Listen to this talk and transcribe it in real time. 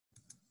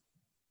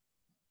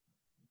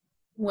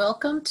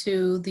Welcome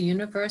to the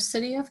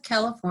University of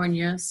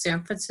California,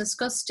 San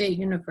Francisco State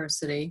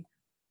University,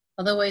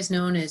 otherwise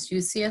known as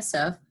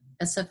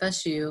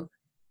UCSF-SFSU,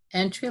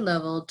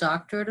 entry-level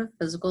Doctorate of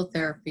Physical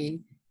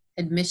Therapy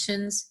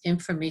admissions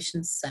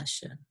information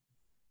session.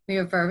 We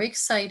are very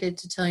excited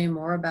to tell you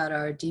more about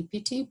our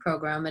DPT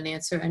program and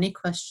answer any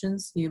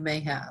questions you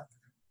may have.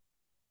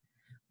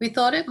 We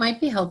thought it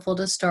might be helpful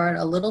to start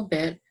a little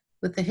bit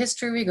with the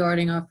history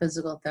regarding our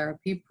physical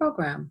therapy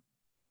program.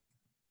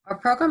 Our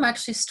program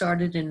actually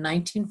started in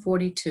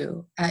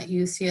 1942 at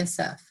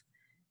UCSF,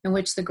 in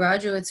which the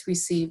graduates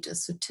received a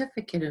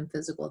certificate in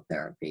physical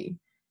therapy,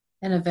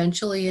 and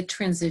eventually it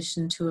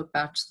transitioned to a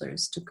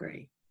bachelor's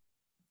degree.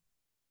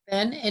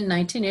 Then in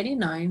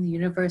 1989, the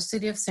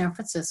University of San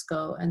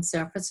Francisco and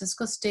San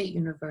Francisco State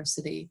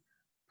University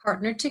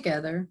partnered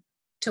together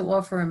to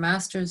offer a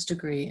master's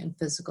degree in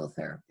physical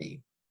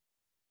therapy.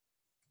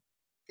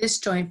 This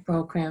joint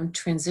program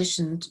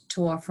transitioned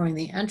to offering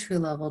the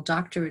entry-level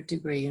doctorate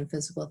degree in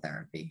physical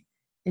therapy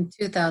in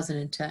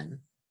 2010.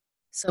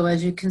 So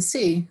as you can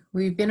see,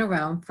 we've been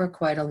around for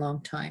quite a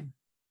long time.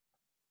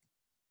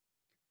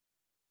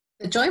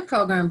 The joint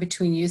program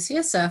between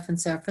UCSF and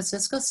San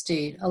Francisco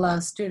State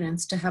allows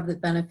students to have the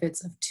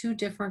benefits of two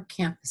different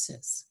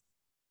campuses.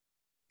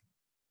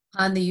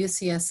 On the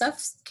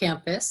UCSF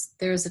campus,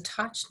 there is a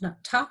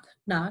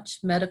top-notch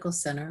medical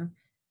center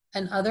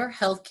and other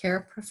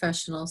healthcare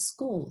professional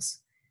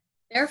schools.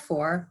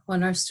 Therefore,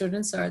 when our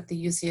students are at the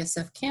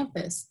UCSF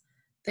campus,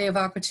 they have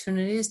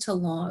opportunities to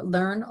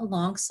learn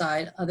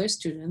alongside other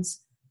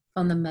students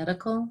from the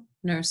medical,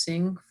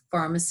 nursing,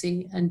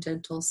 pharmacy, and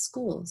dental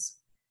schools.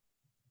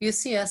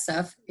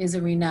 UCSF is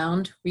a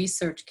renowned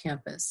research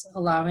campus,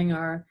 allowing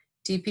our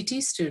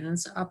DPT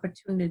students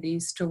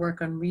opportunities to work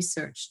on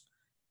research,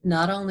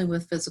 not only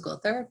with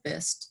physical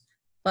therapists,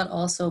 but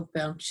also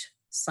bench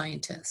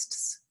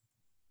scientists.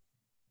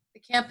 The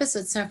campus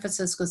at San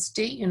Francisco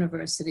State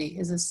University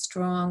is a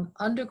strong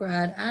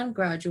undergrad and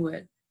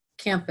graduate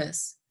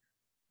campus.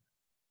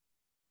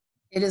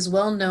 It is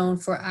well known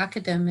for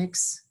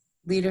academics,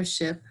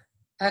 leadership,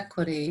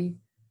 equity,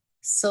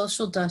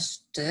 social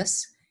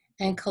justice,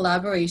 and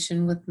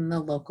collaboration within the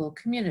local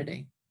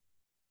community.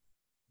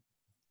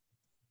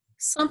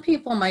 Some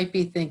people might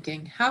be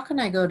thinking, how can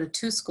I go to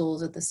two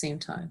schools at the same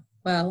time?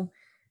 Well,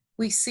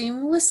 we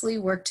seamlessly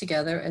work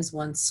together as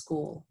one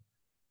school.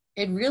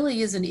 It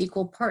really is an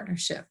equal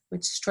partnership,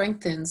 which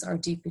strengthens our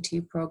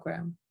DPT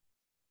program.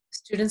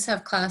 Students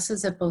have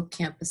classes at both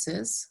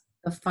campuses.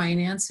 The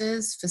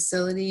finances,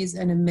 facilities,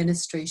 and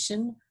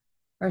administration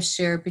are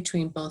shared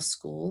between both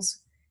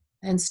schools,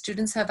 and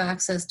students have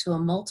access to a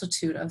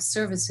multitude of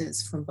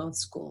services from both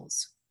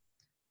schools.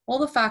 All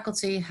the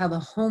faculty have a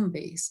home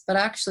base, but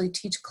actually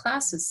teach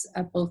classes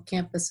at both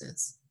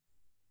campuses.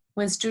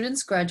 When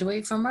students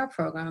graduate from our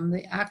program,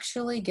 they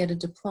actually get a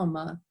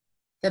diploma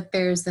that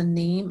bears the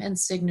name and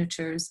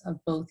signatures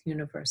of both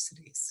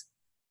universities.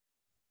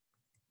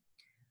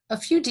 A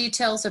few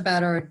details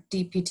about our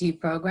DPT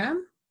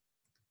program.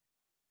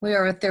 We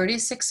are a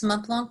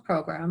 36-month-long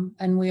program,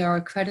 and we are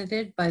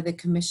accredited by the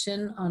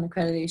Commission on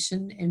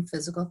Accreditation in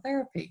Physical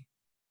Therapy.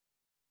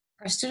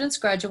 Our students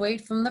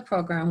graduate from the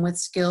program with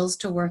skills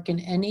to work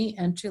in any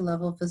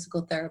entry-level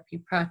physical therapy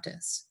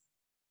practice.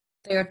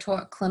 They are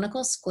taught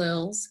clinical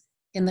skills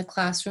in the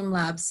classroom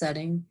lab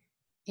setting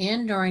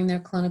and during their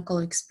clinical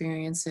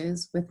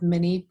experiences with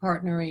many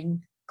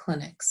partnering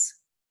clinics.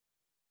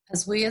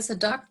 As we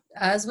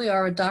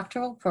are a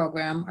doctoral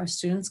program, our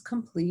students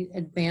complete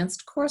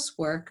advanced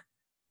coursework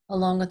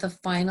along with a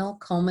final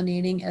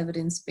culminating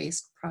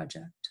evidence-based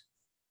project.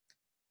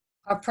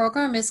 Our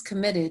program is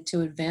committed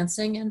to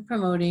advancing and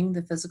promoting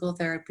the physical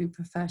therapy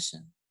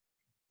profession,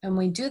 and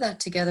we do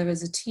that together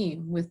as a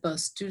team with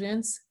both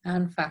students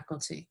and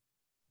faculty.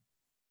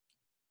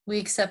 We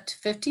accept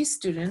 50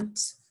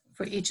 students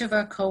for each of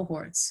our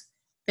cohorts.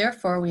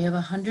 Therefore, we have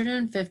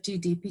 150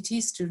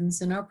 DPT students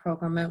in our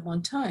program at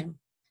one time.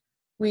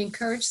 We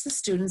encourage the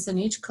students in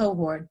each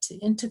cohort to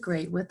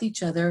integrate with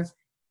each other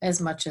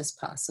as much as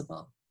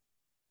possible.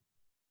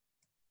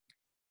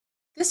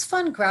 This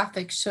fun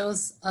graphic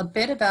shows a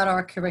bit about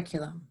our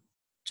curriculum.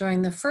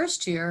 During the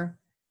first year,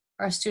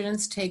 our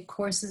students take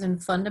courses in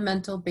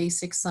fundamental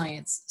basic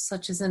science,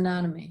 such as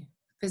anatomy,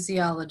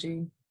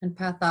 physiology, and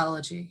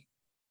pathology.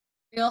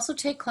 They also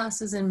take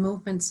classes in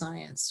movement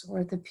science,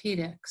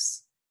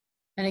 orthopedics,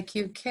 and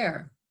acute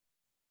care.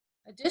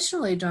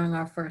 Additionally, during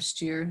their first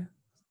year,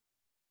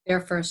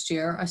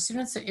 our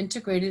students are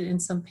integrated in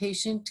some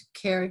patient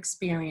care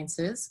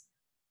experiences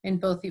in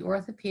both the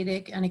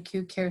orthopedic and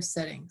acute care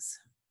settings.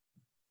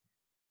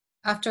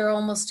 After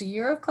almost a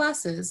year of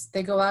classes,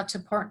 they go out to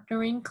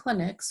partnering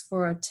clinics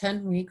for a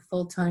 10-week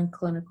full-time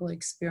clinical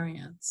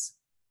experience.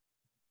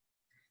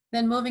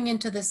 Then moving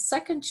into the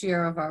second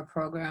year of our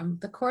program,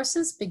 the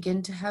courses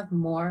begin to have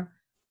more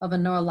of a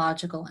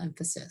neurological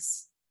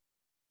emphasis.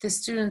 The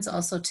students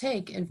also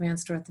take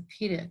advanced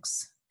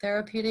orthopedics,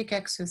 therapeutic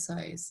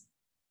exercise,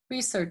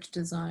 research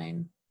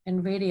design,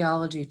 and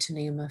radiology, to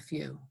name a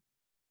few.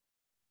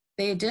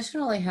 They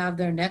additionally have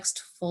their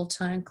next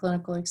full-time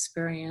clinical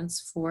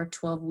experience for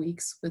 12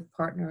 weeks with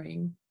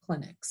partnering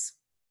clinics.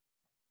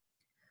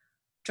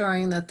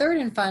 During the third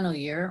and final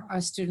year,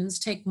 our students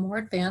take more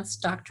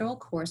advanced doctoral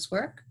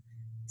coursework,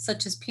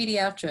 such as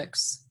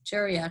pediatrics,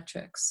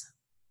 geriatrics,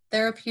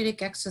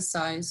 therapeutic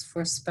exercise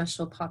for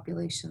special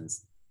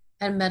populations,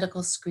 and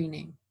medical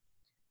screening.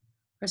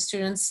 Our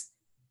students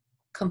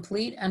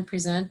complete and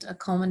present a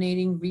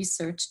culminating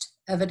researched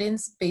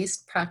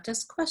evidence-based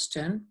practice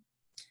question,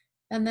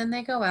 and then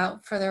they go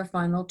out for their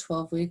final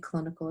 12-week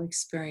clinical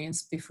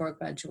experience before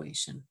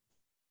graduation.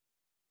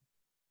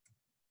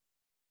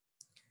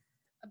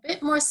 A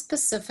bit more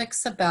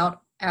specifics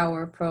about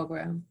our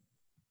program.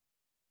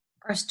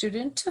 Our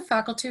student to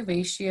faculty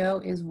ratio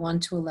is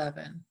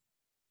 1:11,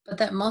 but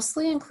that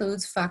mostly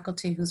includes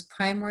faculty whose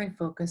primary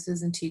focus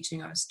is in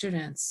teaching our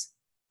students.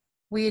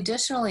 We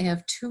additionally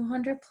have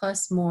 200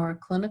 plus more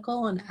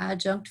clinical and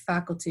adjunct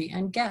faculty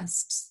and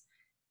guests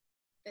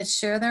that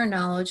share their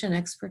knowledge and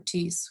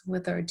expertise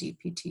with our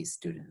DPT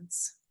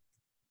students.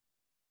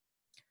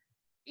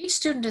 Each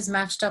student is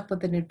matched up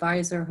with an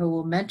advisor who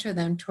will mentor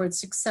them towards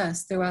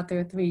success throughout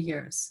their 3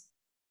 years.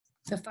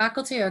 The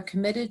faculty are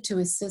committed to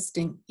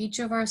assisting each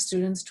of our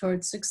students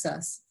towards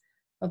success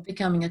of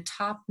becoming a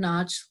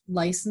top-notch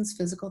licensed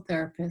physical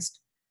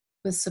therapist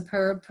with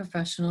superb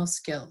professional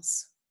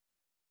skills.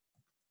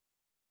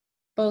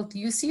 Both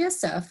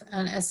UCSF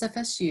and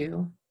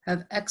SFSU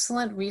have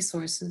excellent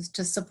resources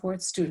to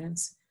support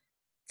students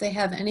if they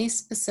have any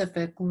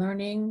specific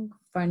learning,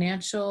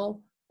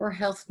 financial, or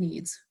health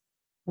needs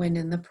when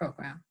in the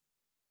program.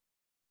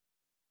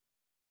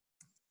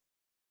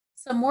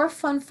 Some more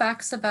fun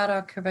facts about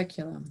our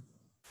curriculum.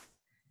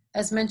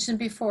 As mentioned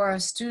before, our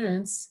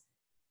students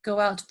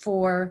go out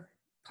for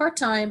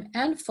part-time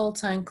and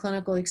full-time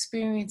clinical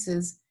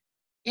experiences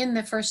in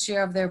the first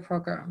year of their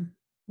program,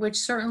 which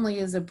certainly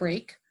is a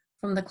break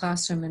from the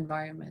classroom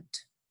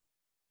environment.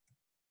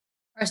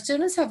 Our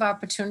students have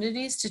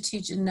opportunities to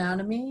teach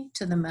anatomy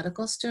to the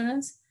medical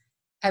students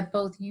at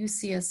both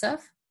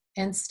UCSF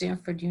and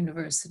Stanford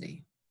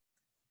University.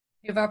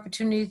 We have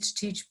opportunity to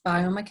teach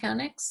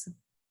biomechanics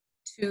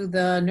to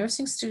the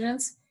nursing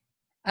students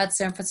at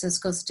San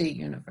Francisco State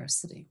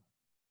University.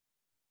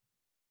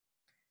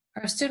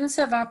 Our students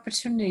have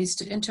opportunities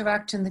to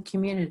interact in the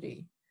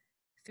community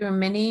through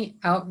many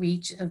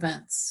outreach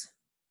events.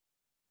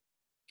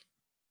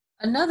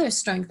 Another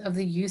strength of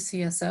the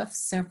UCSF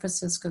San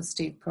Francisco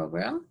State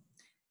program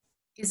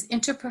is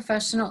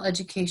interprofessional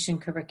education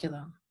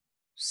curriculum.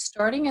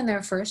 Starting in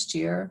their first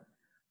year,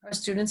 our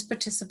students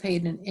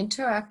participate in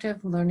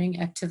interactive learning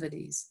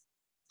activities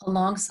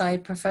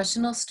alongside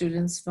professional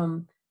students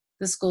from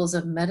the schools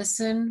of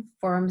medicine,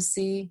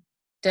 pharmacy,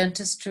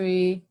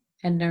 dentistry,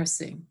 and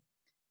nursing.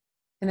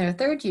 In their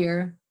third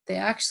year, they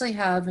actually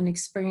have an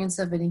experience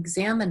of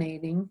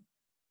examining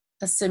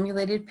a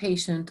simulated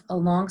patient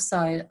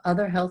alongside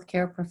other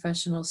healthcare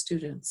professional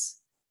students.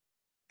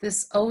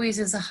 This always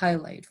is a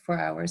highlight for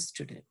our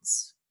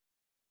students.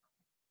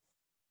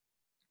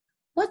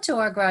 What do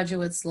our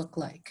graduates look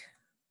like?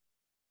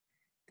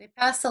 They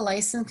pass the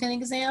licensing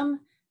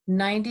exam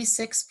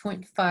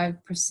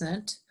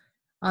 96.5%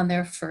 on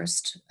their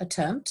first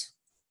attempt,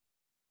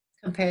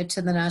 compared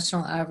to the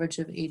national average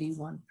of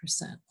 81%.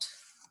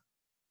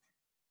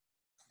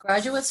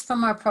 Graduates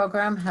from our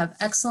program have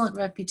excellent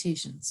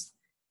reputations.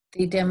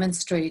 They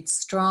demonstrate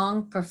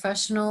strong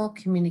professional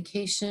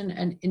communication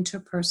and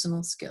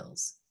interpersonal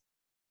skills.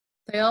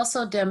 They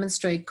also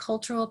demonstrate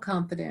cultural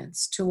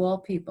competence to all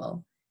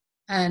people,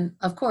 and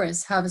of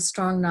course, have a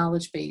strong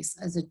knowledge base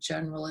as a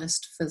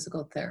generalist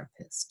physical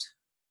therapist.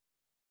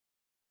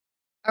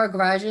 Our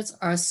graduates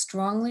are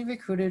strongly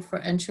recruited for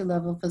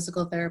entry-level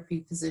physical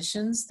therapy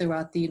positions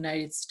throughout the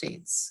United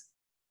States.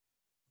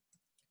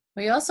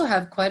 We also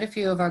have quite a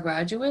few of our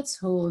graduates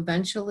who will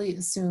eventually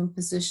assume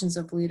positions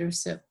of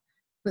leadership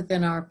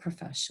within our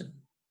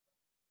profession.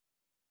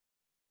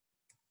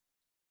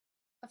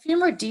 A few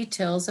more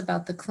details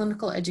about the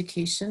clinical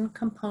education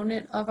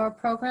component of our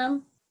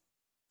program.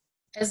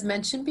 As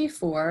mentioned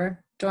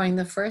before, during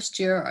the first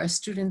year, our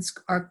students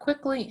are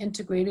quickly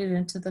integrated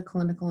into the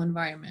clinical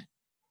environment.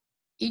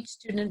 Each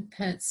student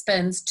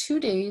spends 2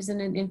 days in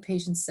an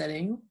inpatient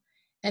setting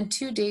and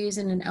 2 days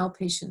in an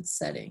outpatient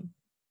setting.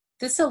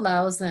 This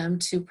allows them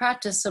to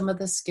practice some of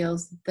the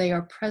skills that they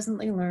are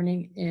presently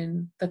learning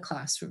in the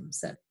classroom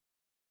setting.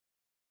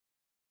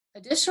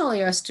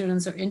 Additionally, our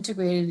students are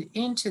integrated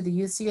into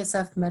the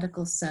UCSF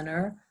Medical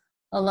Center,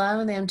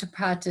 allowing them to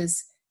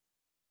practice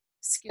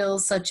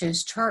skills such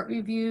as chart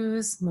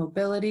reviews,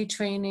 mobility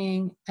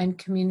training, and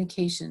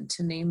communication,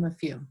 to name a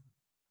few.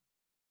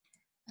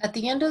 At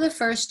the end of the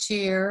first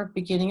year,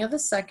 beginning of the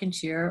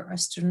second year, our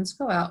students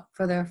go out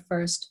for their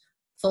first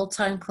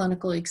full-time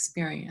clinical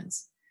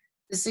experience.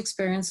 This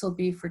experience will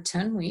be for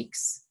 10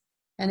 weeks,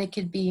 and it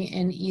could be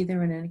in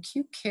either an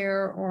acute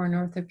care or an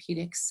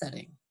orthopedic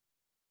setting.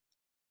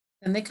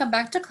 Then they come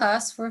back to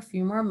class for a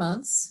few more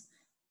months,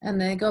 and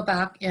they go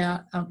back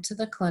out to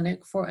the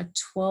clinic for a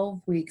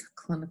 12-week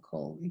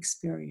clinical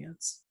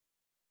experience.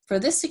 For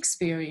this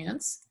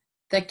experience,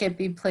 that can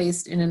be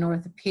placed in an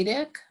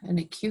orthopedic, an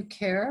acute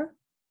care,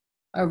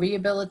 a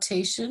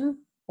rehabilitation,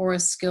 or a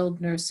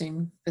skilled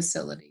nursing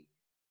facility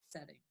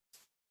setting.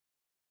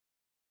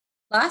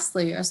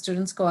 Lastly, our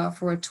students go out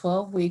for a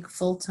 12-week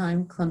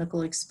full-time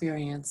clinical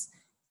experience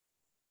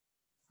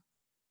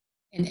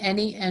in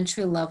any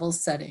entry-level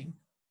setting.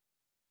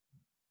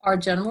 Our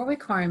general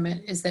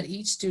requirement is that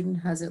each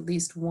student has at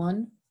least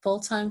one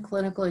full-time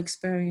clinical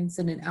experience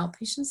in an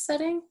outpatient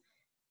setting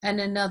and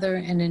another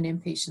in an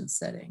inpatient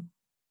setting.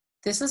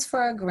 This is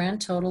for a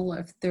grand total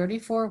of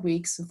 34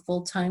 weeks of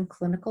full-time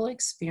clinical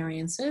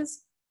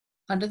experiences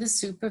under the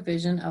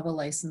supervision of a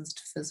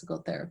licensed physical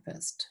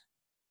therapist.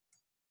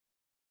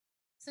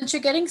 Since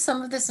you're getting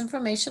some of this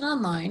information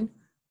online,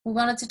 we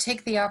wanted to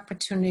take the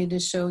opportunity to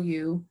show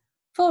you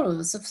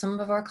photos of some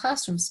of our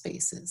classroom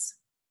spaces.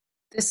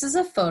 This is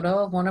a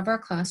photo of one of our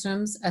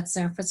classrooms at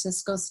San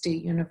Francisco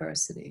State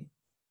University.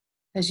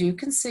 As you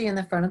can see, in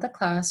the front of the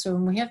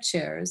classroom, we have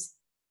chairs,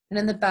 and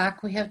in the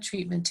back, we have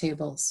treatment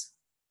tables.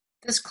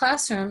 This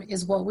classroom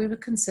is what we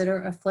would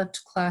consider a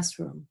flipped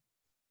classroom.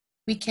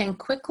 We can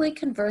quickly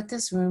convert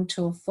this room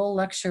to a full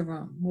lecture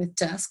room with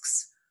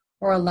desks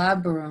or a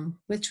lab room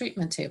with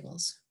treatment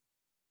tables.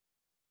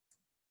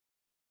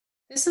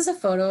 This is a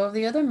photo of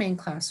the other main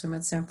classroom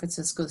at San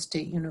Francisco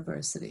State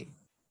University.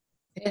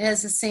 It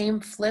has the same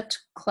flipped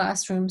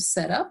classroom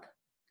setup.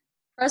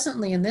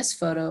 Presently in this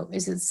photo,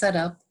 is it set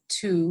up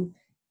to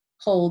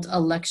hold a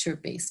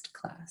lecture-based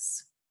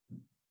class.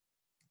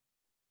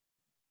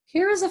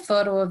 Here is a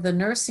photo of the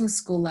nursing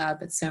school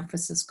lab at San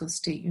Francisco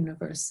State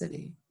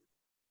University.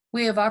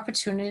 We have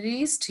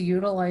opportunities to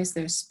utilize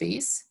their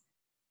space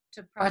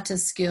to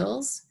practice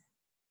skills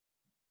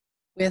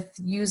with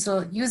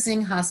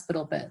using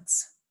hospital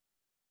beds.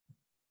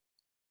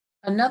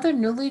 Another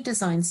newly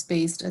designed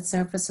space at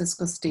San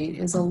Francisco State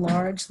is a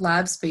large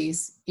lab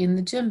space in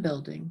the gym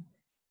building.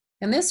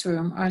 In this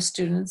room, our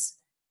students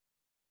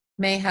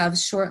may have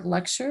short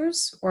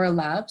lectures or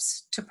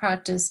labs to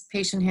practice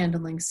patient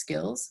handling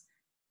skills,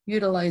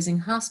 utilizing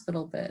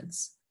hospital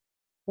beds,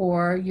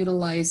 or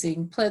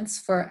utilizing plinths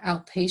for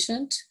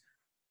outpatient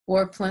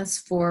or plinths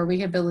for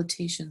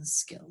rehabilitation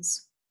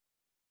skills.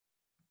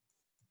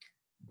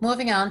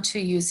 Moving on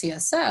to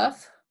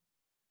UCSF,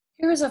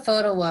 here is a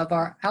photo of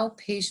our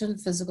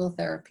outpatient physical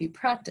therapy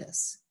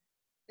practice.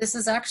 This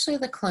is actually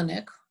the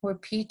clinic where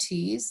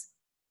PTs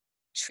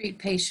treat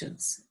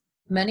patients.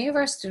 Many of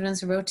our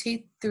students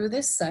rotate through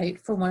this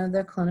site for one of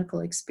their clinical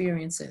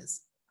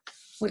experiences.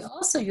 We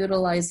also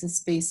utilize this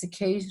space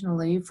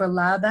occasionally for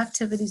lab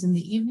activities in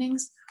the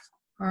evenings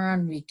or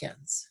on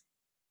weekends.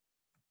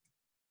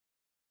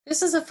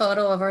 This is a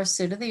photo of our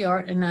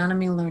state-of-the-art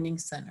Anatomy Learning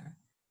Center.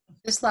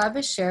 This lab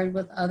is shared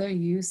with other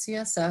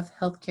UCSF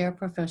healthcare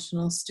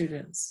professional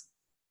students.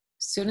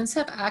 Students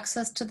have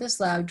access to this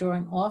lab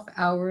during off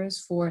hours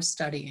for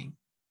studying.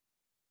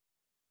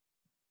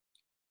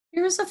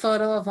 Here's a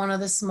photo of one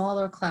of the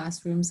smaller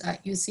classrooms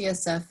at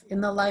UCSF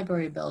in the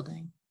library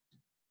building.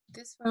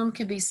 This room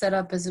can be set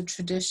up as a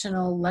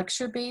traditional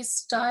lecture-based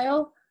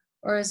style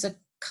or as a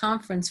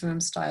conference room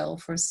style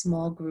for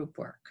small group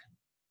work.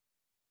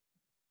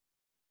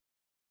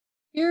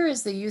 Here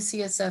is the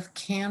UCSF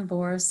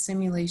Canberra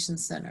Simulation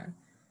Center.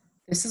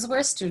 This is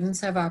where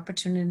students have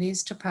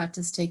opportunities to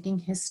practice taking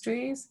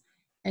histories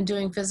and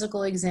doing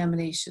physical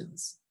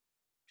examinations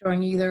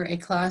during either a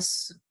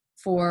class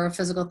for a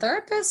physical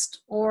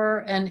therapist or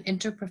an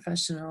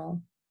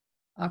interprofessional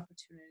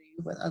opportunity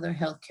with other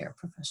healthcare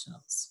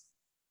professionals.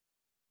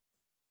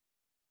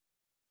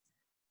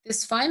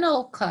 This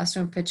final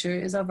classroom picture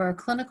is of our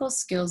clinical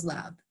skills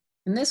lab.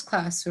 In this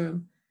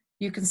classroom,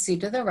 you can see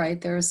to the right,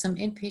 there are some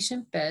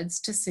inpatient beds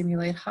to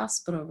simulate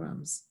hospital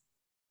rooms.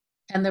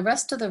 And the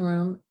rest of the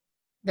room,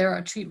 there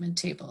are treatment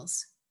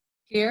tables.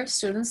 Here,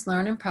 students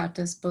learn and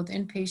practice both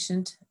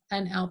inpatient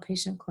and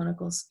outpatient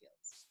clinical skills.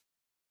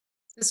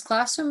 This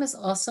classroom is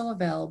also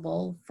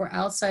available for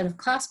outside of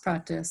class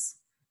practice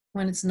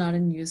when it's not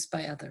in use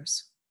by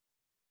others.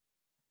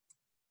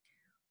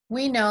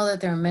 We know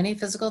that there are many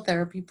physical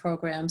therapy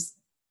programs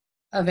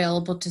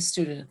available to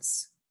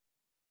students,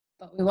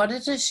 but we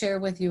wanted to share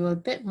with you a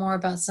bit more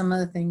about some of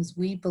the things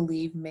we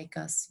believe make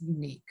us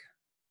unique.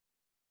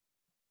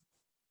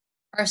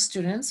 Our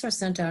students are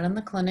sent out in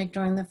the clinic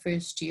during the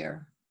first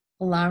year,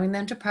 allowing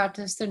them to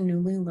practice their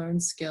newly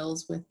learned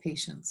skills with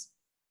patients.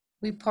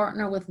 We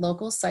partner with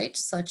local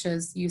sites such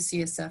as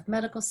UCSF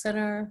Medical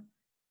Center,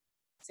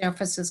 San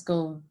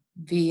Francisco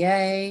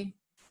VA,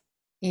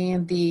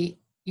 and the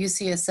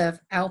UCSF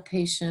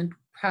outpatient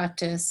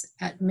practice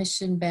at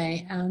Mission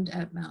Bay and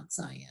at Mount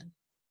Zion.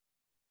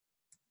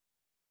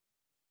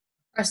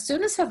 Our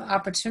students have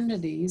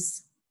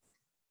opportunities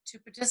to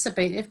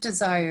participate, if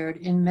desired,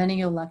 in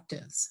many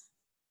electives.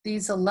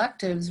 These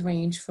electives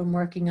range from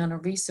working on a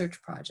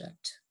research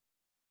project,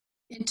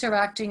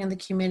 interacting in the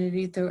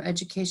community through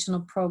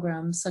educational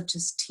programs such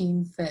as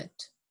Team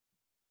Fit,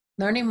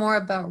 learning more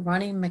about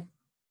running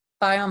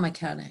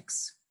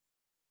biomechanics,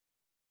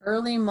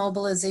 early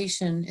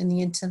mobilization in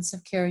the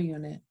intensive care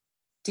unit,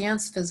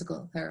 dance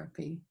physical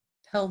therapy,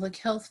 pelvic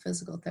health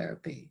physical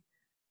therapy,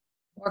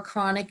 or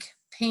chronic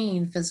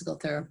pain physical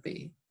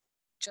therapy,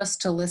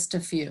 just to list a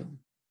few.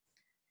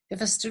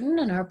 If a student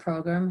in our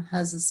program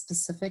has a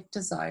specific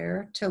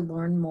desire to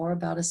learn more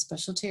about a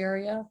specialty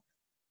area,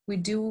 we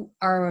do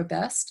our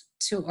best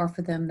to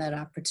offer them that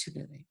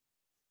opportunity.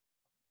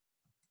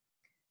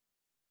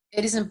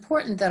 It is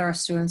important that our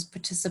students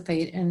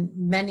participate in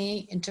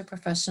many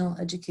interprofessional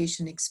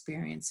education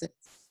experiences.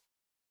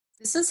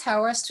 This is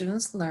how our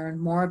students learn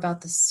more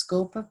about the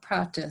scope of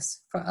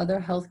practice for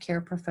other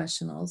healthcare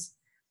professionals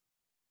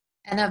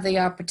and have the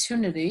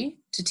opportunity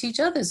to teach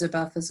others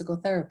about physical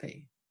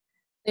therapy.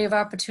 They have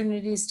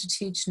opportunities to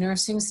teach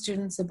nursing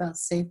students about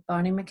safe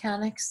body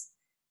mechanics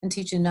and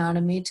teach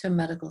anatomy to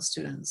medical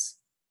students.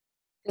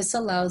 This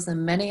allows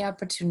them many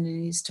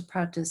opportunities to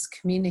practice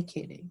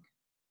communicating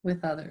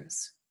with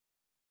others.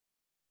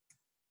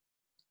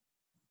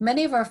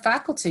 Many of our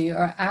faculty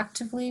are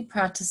actively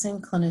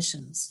practicing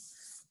clinicians.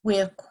 We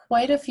have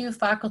quite a few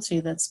faculty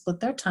that split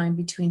their time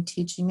between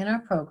teaching in our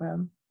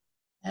program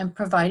and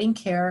providing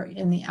care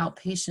in the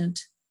outpatient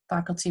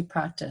faculty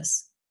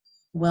practice,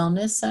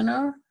 wellness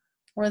center,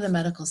 or the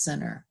medical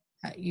center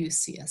at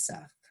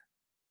UCSF.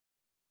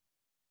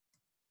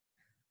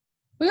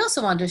 We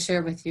also want to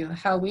share with you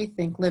how we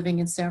think living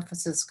in San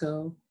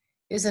Francisco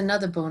is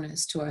another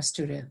bonus to our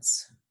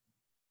students.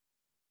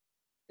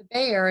 The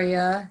Bay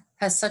Area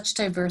has such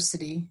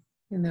diversity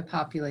in the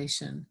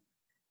population.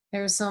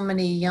 There are so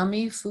many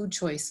yummy food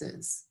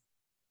choices,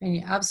 and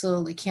you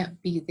absolutely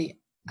can't beat the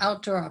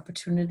outdoor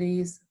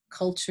opportunities,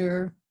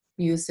 culture,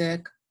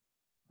 music,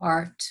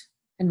 art,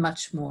 and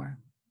much more.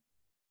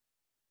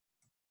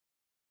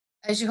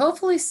 As you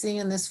hopefully see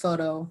in this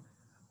photo,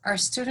 our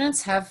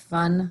students have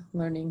fun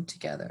learning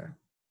together.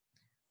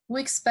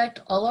 We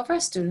expect all of our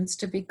students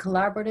to be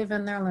collaborative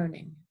in their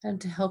learning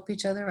and to help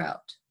each other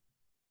out.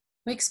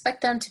 We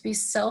expect them to be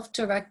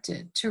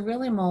self-directed to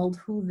really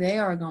mold who they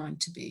are going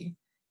to be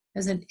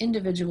as an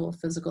individual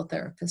physical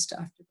therapist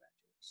after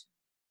graduation.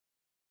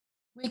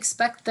 We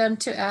expect them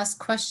to ask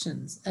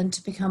questions and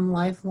to become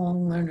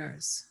lifelong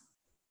learners.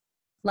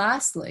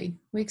 Lastly,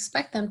 we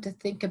expect them to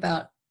think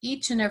about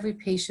each and every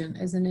patient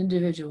as an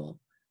individual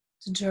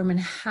to determine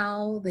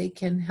how they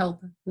can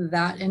help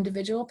that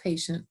individual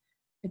patient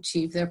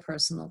achieve their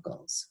personal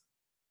goals.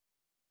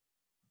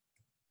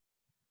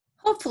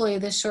 Hopefully,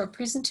 this short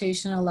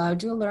presentation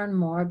allowed you to learn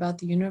more about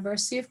the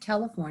University of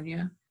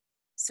California,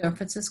 San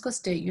Francisco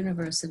State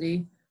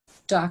University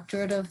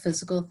Doctorate of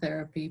Physical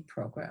Therapy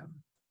program.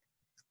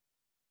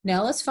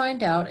 Now let's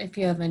find out if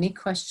you have any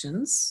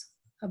questions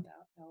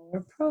about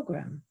our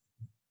program.